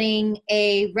 she's getting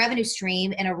a revenue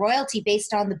stream and a royalty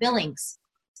based on the billings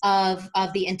of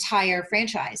the entire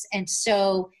franchise. And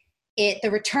so the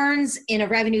returns in a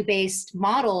revenue-based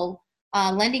model,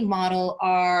 lending model,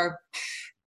 are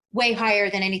way higher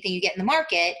than anything you get in the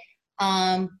market.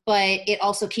 But it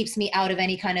also keeps me out of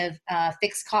any kind of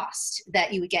fixed cost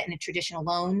that you would get in a traditional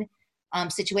loan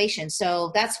situation.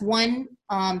 So that's one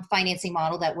financing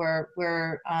model that we're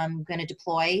going to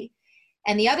deploy.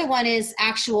 And the other one is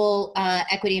actual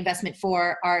equity investment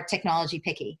for our technology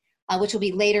picky, which will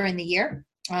be later in the year.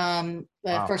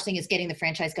 First thing is getting the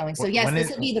franchise going. So yes, this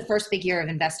will be the first big year of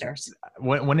investors.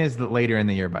 When is the later in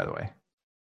the year, by the way?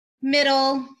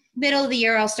 Middle of the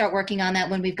year, I'll start working on that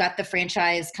when we've got the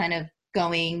franchise kind of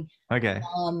going. Okay.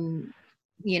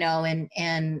 You know,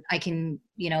 and I can,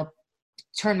 you know,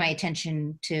 turn my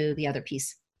attention to the other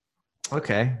piece.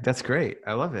 Okay. That's great.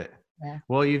 I love it. Yeah.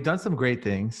 Well, you've done some great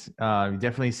things. You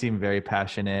definitely seem very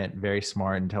passionate, very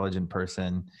smart, intelligent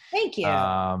person. Thank you.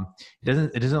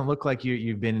 It doesn't look like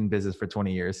you've been in business for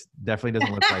 20 years. Definitely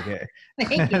doesn't look like it.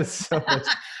 Thank you.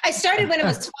 I started when I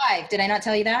was 5. Did I not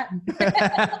tell you that?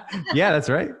 Yeah, that's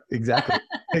right.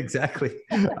 Exactly.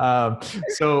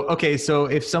 So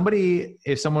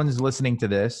if someone's listening to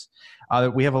this,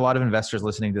 we have a lot of investors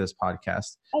listening to this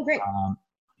podcast. Oh, great.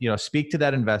 You know, speak to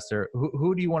that investor.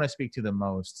 Who do you want to speak to the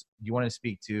most? Do you want to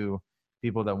speak to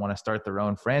people that want to start their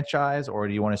own franchise, or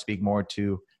do you want to speak more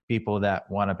to people that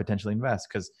want to potentially invest?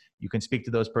 Because you can speak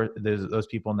to those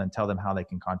people and then tell them how they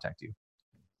can contact you.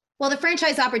 Well, the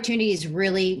franchise opportunity is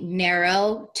really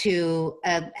narrow to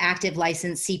an active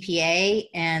licensed CPA.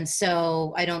 And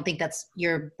so I don't think that's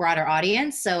your broader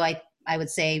audience. So I would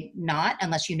say not,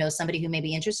 unless you know somebody who may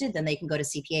be interested, then they can go to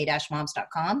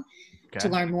cpa-moms.com. to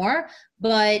learn more.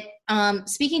 But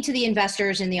speaking to the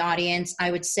investors in the audience, I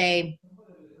would say,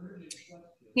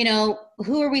 you know,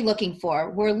 who are we looking for?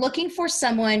 We're looking for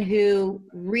someone who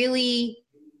really,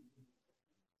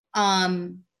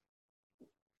 you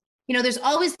know, there's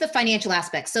always the financial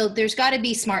aspect. So there's got to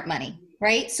be smart money,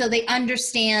 right? So they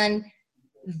understand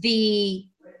the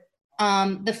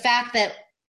fact that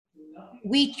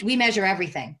we measure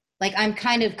everything. Like, I'm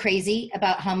kind of crazy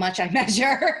about how much I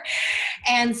measure.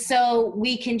 And so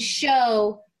we can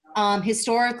show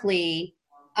historically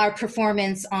our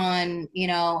performance on, you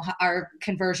know, our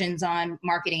conversions on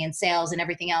marketing and sales and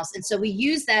everything else. And so we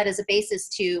use that as a basis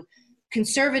to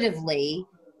conservatively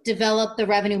develop the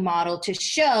revenue model to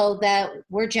show that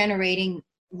we're generating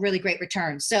really great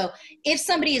returns. So if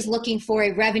somebody is looking for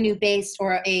a revenue-based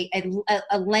or a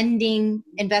lending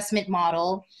investment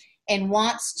model and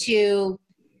wants to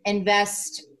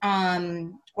invest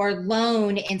or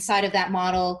loan inside of that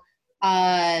model,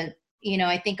 you know,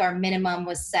 I think our minimum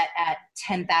was set at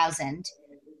 10,000,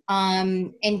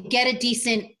 and get a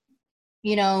decent,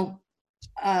 you know,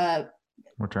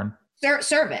 return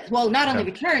service. Well, not only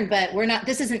return, but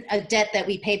this isn't a debt that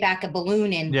we pay back a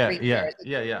balloon in 3 years.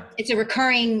 Yeah. It's a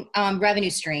recurring revenue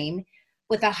stream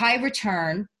with a high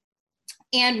return.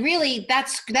 And really,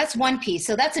 that's one piece.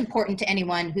 So that's important to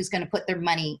anyone who's going to put their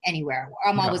money anywhere.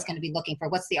 I'm always going to be looking for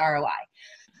what's the ROI.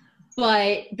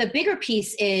 But the bigger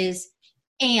piece is,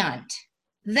 and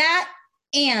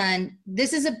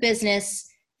this is a business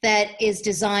that is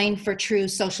designed for true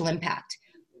social impact.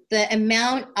 The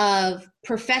amount of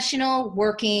professional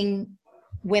working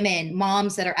women,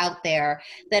 moms that are out there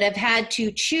that have had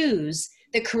to choose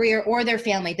the career or their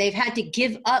family. They've had to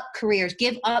give up careers,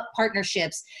 give up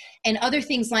partnerships, and other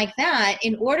things like that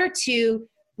in order to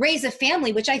raise a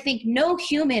family, which I think no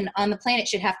human on the planet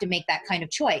should have to make that kind of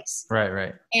choice.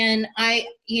 Right. And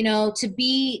to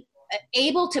be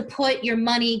able to put your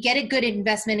money, get a good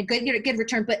investment, a good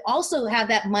return, but also have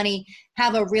that money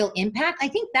have a real impact. I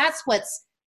think that's what's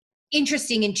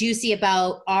interesting and juicy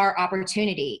about our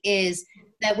opportunity, is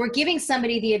that we're giving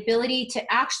somebody the ability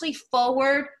to actually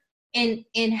forward and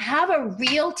have a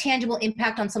real tangible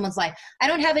impact on someone's life. I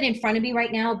don't have it in front of me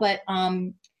right now, but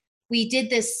we did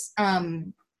this.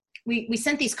 We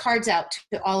sent these cards out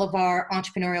to all of our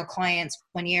entrepreneurial clients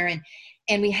one year,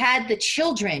 and we had the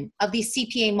children of these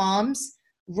CPA moms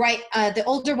write. The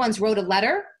older ones wrote a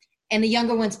letter, and the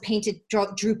younger ones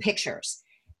drew pictures.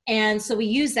 And so we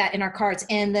use that in our cards.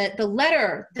 And the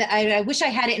letter that I wish I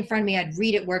had it in front of me, I'd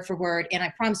read it word for word, and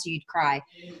I promise you'd cry.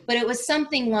 But it was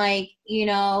something like,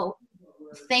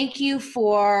 thank you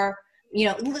for,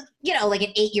 like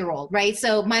an 8-year-old, right?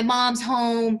 So my mom's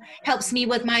home, helps me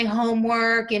with my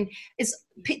homework, and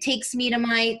takes me to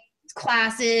my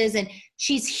classes, and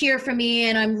she's here for me,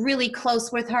 and I'm really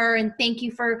close with her. And thank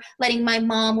you for letting my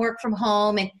mom work from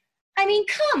home. And I mean,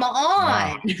 come on.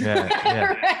 Wow.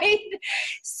 Yeah. Right?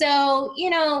 So,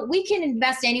 we can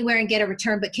invest anywhere and get a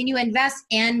return, but can you invest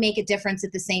and make a difference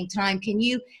at the same time? Can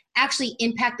you actually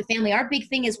impact the family? Our big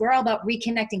thing is we're all about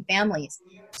reconnecting families.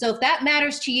 So if that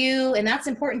matters to you and that's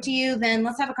important to you, then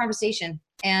let's have a conversation.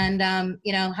 And,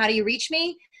 how do you reach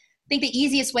me? I think the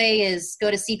easiest way is go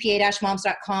to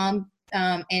cpa-moms.com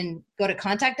and go to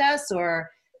contact us, or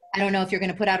I don't know if you're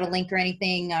going to put out a link or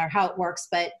anything or how it works,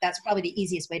 but that's probably the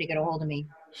easiest way to get a hold of me.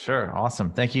 Sure.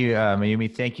 Awesome. Thank you,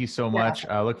 Mayumi. Thank you so much.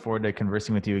 I look forward to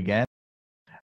conversing with you again.